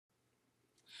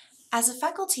As a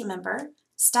faculty member,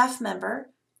 staff member,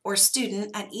 or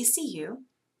student at ECU,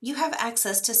 you have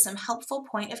access to some helpful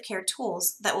point-of-care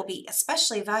tools that will be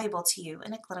especially valuable to you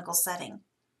in a clinical setting.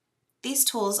 These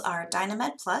tools are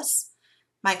Dynamed Plus,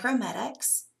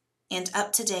 MicroMedX, and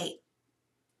UpToDate.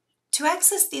 To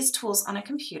access these tools on a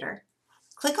computer,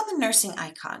 click on the nursing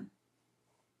icon.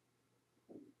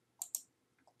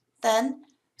 Then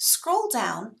scroll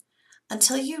down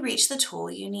until you reach the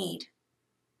tool you need.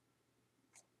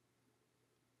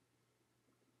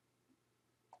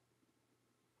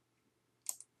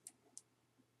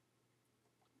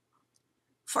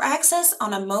 For access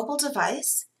on a mobile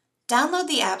device, download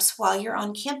the apps while you're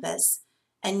on campus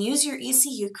and use your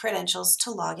ECU credentials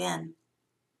to log in.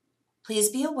 Please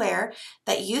be aware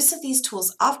that use of these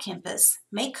tools off campus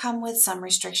may come with some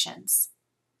restrictions.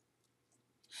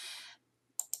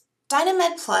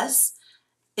 Dynamed Plus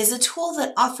is a tool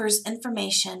that offers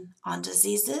information on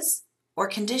diseases or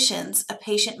conditions a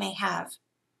patient may have.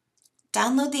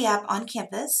 Download the app on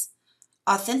campus,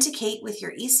 authenticate with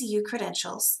your ECU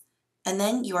credentials, and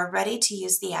then you are ready to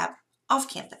use the app off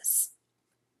campus.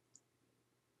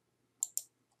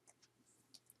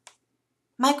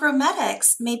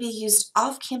 MicroMedX may be used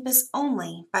off campus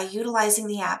only by utilizing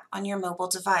the app on your mobile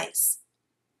device.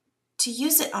 To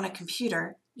use it on a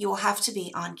computer, you will have to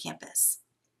be on campus.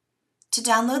 To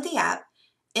download the app,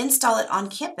 install it on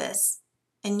campus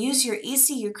and use your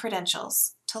ECU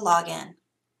credentials to log in.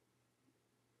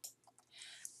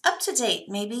 UpToDate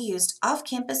may be used off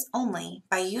campus only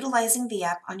by utilizing the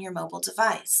app on your mobile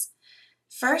device.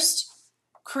 First,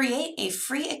 create a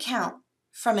free account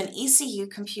from an ECU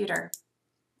computer.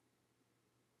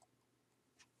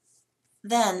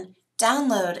 Then,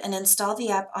 download and install the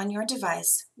app on your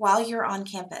device while you're on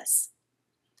campus.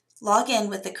 Log in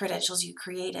with the credentials you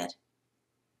created.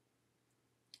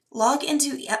 Log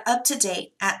into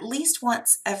UpToDate at least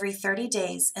once every 30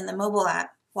 days in the mobile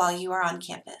app while you are on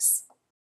campus.